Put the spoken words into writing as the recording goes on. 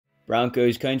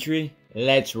Broncos country,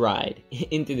 let's ride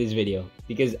into this video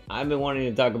because I've been wanting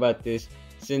to talk about this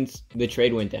since the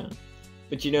trade went down.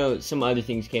 But you know, some other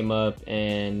things came up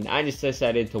and I just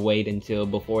decided to wait until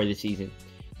before the season,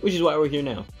 which is why we're here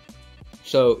now.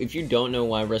 So if you don't know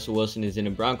why Russell Wilson is in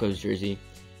a Broncos jersey,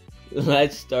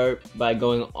 let's start by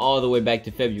going all the way back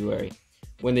to February,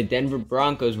 when the Denver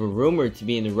Broncos were rumored to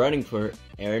be in the running for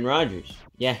Aaron Rodgers.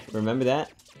 Yeah, remember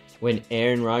that? When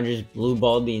Aaron Rodgers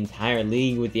blue-balled the entire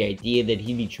league with the idea that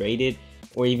he'd be traded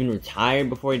or even retired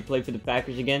before he'd play for the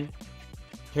Packers again?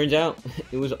 Turns out,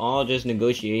 it was all just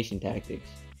negotiation tactics.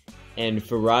 And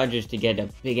for Rodgers to get a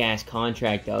big-ass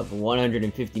contract of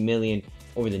 $150 million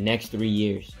over the next 3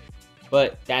 years.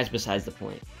 But that's besides the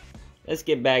point. Let's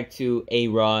get back to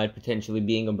A-Rod potentially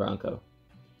being a Bronco.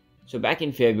 So back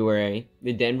in February,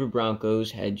 the Denver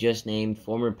Broncos had just named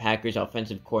former Packers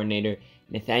offensive coordinator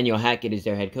Nathaniel Hackett as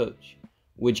their head coach,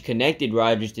 which connected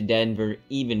Rodgers to Denver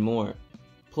even more.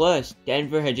 Plus,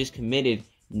 Denver had just committed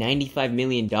 $95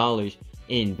 million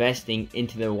in investing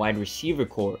into their wide receiver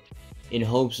corps in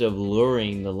hopes of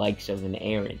luring the likes of an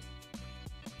Aaron.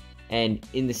 And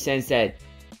in the sense that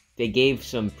they gave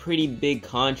some pretty big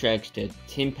contracts to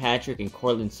Tim Patrick and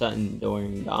Courtland Sutton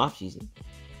during the offseason.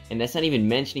 And that's not even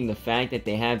mentioning the fact that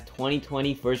they have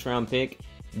 2020 first-round pick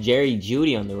Jerry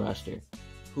Jeudy on the roster,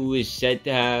 who is set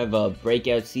to have a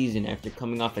breakout season after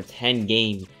coming off a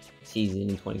 10-game season in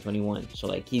 2021. So,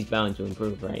 like, he's bound to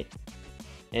improve, right?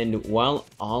 And while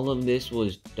all of this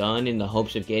was done in the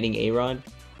hopes of getting A-Rod,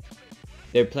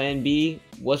 their plan B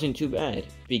wasn't too bad,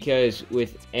 because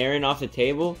with Aaron off the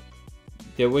table,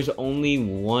 there was only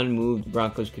one move the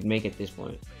Broncos could make at this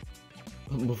point.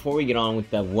 But before we get on with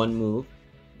that one move,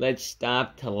 let's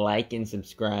stop to like and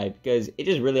subscribe, because it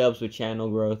just really helps with channel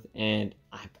growth, and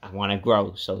I want to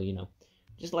grow, so, you know,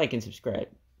 just like and subscribe.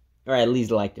 Or at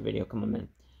least like the video, come on, man.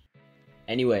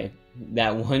 Anyway,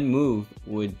 that one move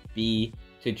would be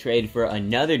to trade for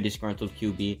another disgruntled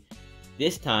QB,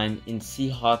 this time in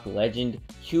Seahawk legend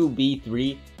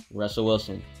QB3 Russell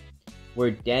Wilson,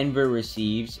 where Denver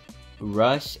receives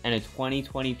Russ and a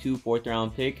 2022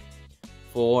 4th-round pick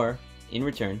for, in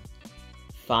return,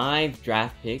 5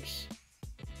 draft picks,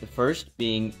 the first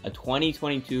being a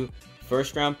 2022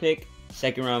 first-round pick,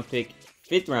 2nd-round pick,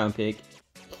 5th-round pick,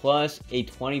 plus a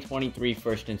 2023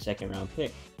 first and 2nd-round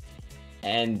pick.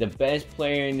 And the best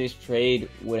player in this trade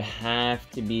would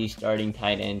have to be starting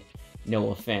tight end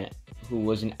Noah Fant, who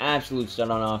was an absolute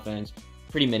stud on offense,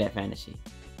 pretty mid at fantasy.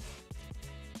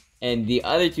 And the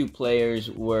other two players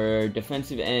were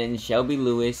defensive end Shelby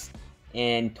Lewis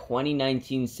and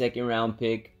 2019 2nd-round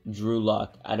pick Drew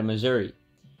Lock out of Missouri.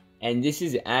 And this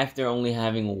is after only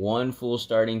having one full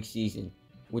starting season,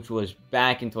 which was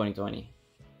back in 2020.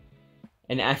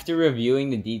 And after reviewing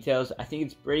the details, I think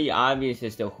it's pretty obvious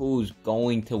as to who's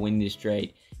going to win this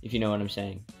trade, if you know what I'm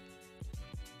saying.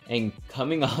 And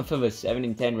coming off of a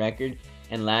 7-10 record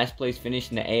and last place finish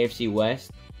in the AFC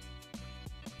West,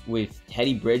 with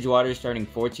Teddy Bridgewater starting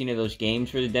 14 of those games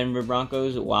for the Denver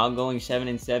Broncos while going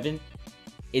 7-7,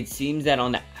 it seems that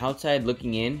on the outside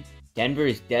looking in, Denver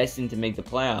is destined to make the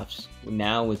playoffs,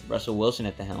 now with Russell Wilson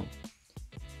at the helm.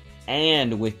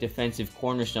 And with defensive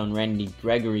cornerstone Randy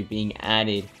Gregory being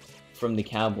added from the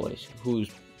Cowboys, who's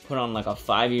put on like a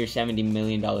 5-year, $70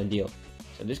 million deal.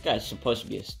 So this guy's supposed to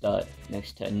be a stud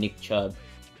next to Nick Chubb.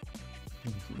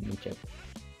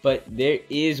 But there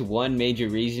is one major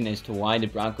reason as to why the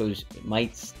Broncos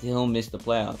might still miss the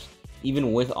playoffs,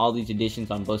 even with all these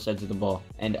additions on both sides of the ball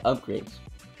and upgrades.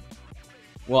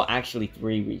 Well, actually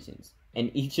 3 reasons.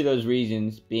 And each of those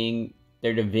reasons being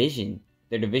their division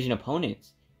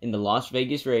opponents in the Las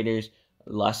Vegas Raiders,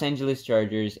 Los Angeles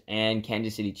Chargers, and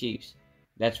Kansas City Chiefs.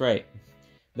 That's right.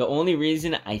 The only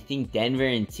reason I think Denver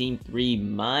and Team 3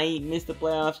 might miss the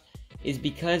playoffs is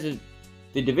because of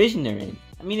the division they're in.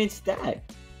 I mean, it's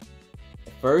stacked.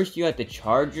 First, you got the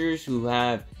Chargers, who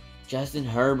have Justin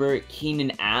Herbert,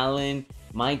 Keenan Allen,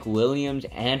 Mike Williams,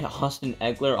 and Austin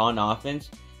Eckler on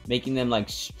offense, making them like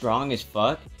strong as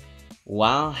fuck,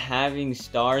 while having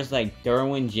stars like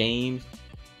Derwin James,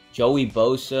 Joey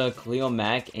Bosa, Khalil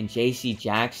Mack, and J.C.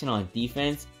 Jackson on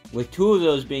defense, with 2 of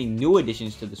those being new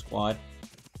additions to the squad.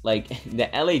 Like, the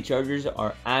LA Chargers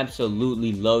are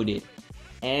absolutely loaded,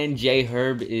 and J.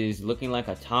 Herb is looking like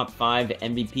a top 5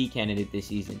 MVP candidate this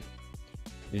season.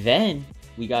 Then,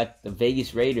 we got the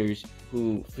Vegas Raiders,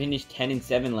 who finished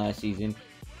 10-7 last season,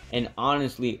 and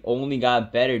honestly only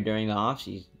got better during the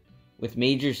offseason, with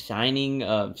major signing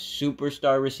of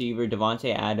superstar receiver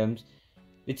Devontae Adams.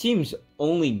 The team's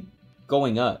only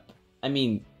going up. I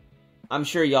mean, I'm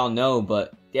sure y'all know,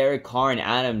 but Derek Carr and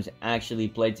Adams actually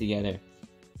played together.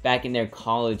 back in their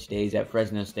college days at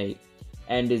Fresno State.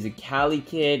 And as a Cali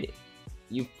kid,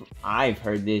 I've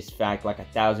heard this fact like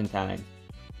 1,000 times.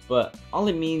 But all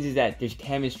it means is that there's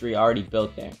chemistry already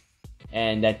built there,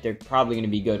 and that they're probably going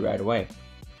to be good right away.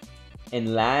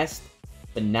 And last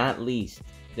but not least,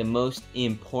 the most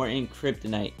important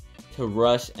kryptonite to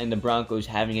Russ and the Broncos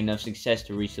having enough success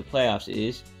to reach the playoffs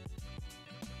is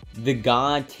the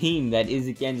god team that is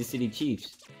the Kansas City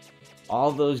Chiefs.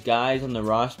 All those guys on the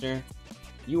roster,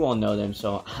 you all know them,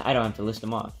 so I don't have to list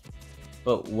them off.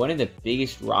 But one of the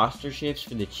biggest roster shifts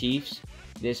for the Chiefs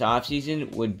this offseason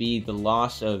would be the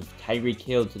loss of Tyreek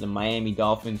Hill to the Miami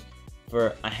Dolphins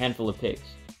for a handful of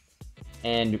picks,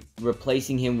 and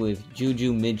replacing him with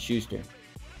Juju Smith-Schuster.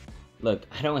 Look,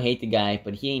 I don't hate the guy,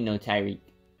 but he ain't no Tyreek.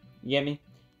 You get me?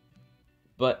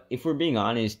 But if we're being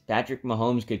honest, Patrick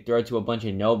Mahomes could throw to a bunch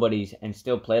of nobodies and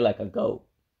still play like a GOAT.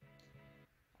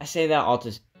 I say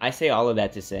all of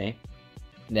that to say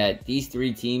that these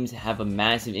three teams have a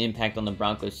massive impact on the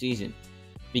Broncos season,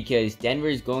 because Denver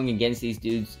is going against these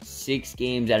dudes 6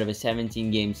 games out of a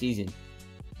 17-game season.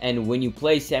 And when you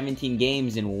play 17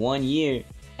 games in 1 year,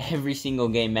 every single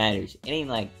game matters. It ain't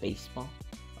like baseball,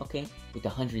 okay, with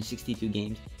 162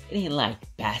 games. It ain't like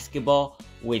basketball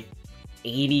with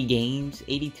 80 games,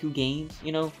 82 games,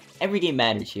 you know? Every game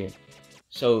matters here.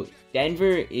 So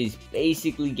Denver is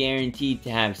basically guaranteed to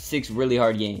have 6 really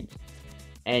hard games.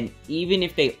 And even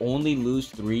if they only lose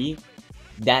 3,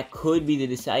 that could be the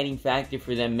deciding factor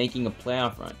for them making a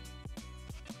playoff run.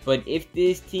 But if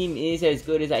this team is as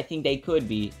good as I think they could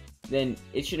be, then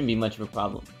it shouldn't be much of a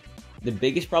problem. The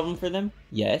biggest problem for them?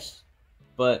 Yes.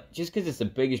 But just because it's the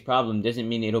biggest problem doesn't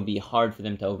mean it'll be hard for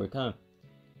them to overcome.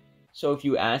 So if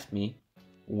you ask me,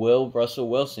 will Russell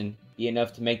Wilson be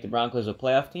enough to make the Broncos a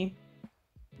playoff team?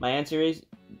 My answer is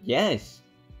yes.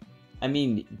 I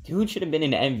mean, dude should have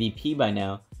been an MVP by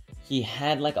now. He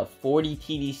had like a 40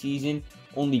 TD season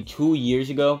only 2 years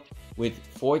ago with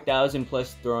 4,000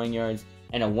 plus throwing yards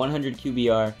and a 100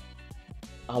 QBR,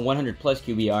 a 100 plus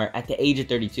QBR at the age of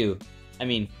 32. I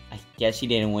mean, I guess he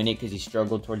didn't win it because he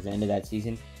struggled towards the end of that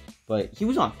season, but he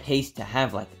was on pace to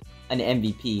have like an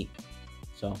MVP.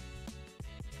 So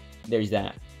there's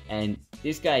that. And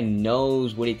this guy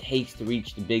knows what it takes to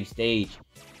reach the big stage.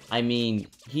 I mean,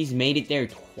 he's made it there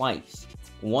twice.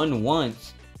 Won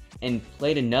once and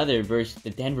played another versus the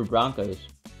Denver Broncos.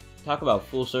 Talk about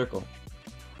full circle.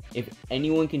 If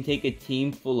anyone can take a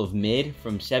team full of mid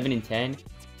from 7-10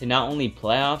 to not only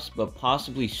playoffs but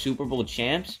possibly Super Bowl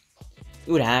champs,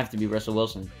 it would have to be Russell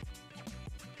Wilson.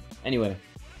 Anyway,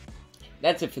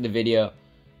 that's it for the video.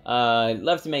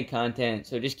 Love to make content,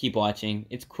 so just keep watching.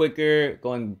 It's quicker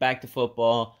going back to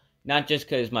football, not just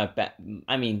because my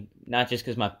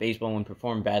baseball one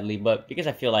performed badly, but because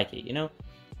I feel like it, you know.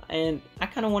 And I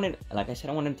kind of wanted, like I said,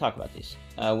 I wanted to talk about this.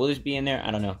 Will this be in there?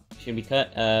 I don't know. Should it be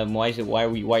cut? Why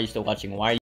are you still watching? Why are you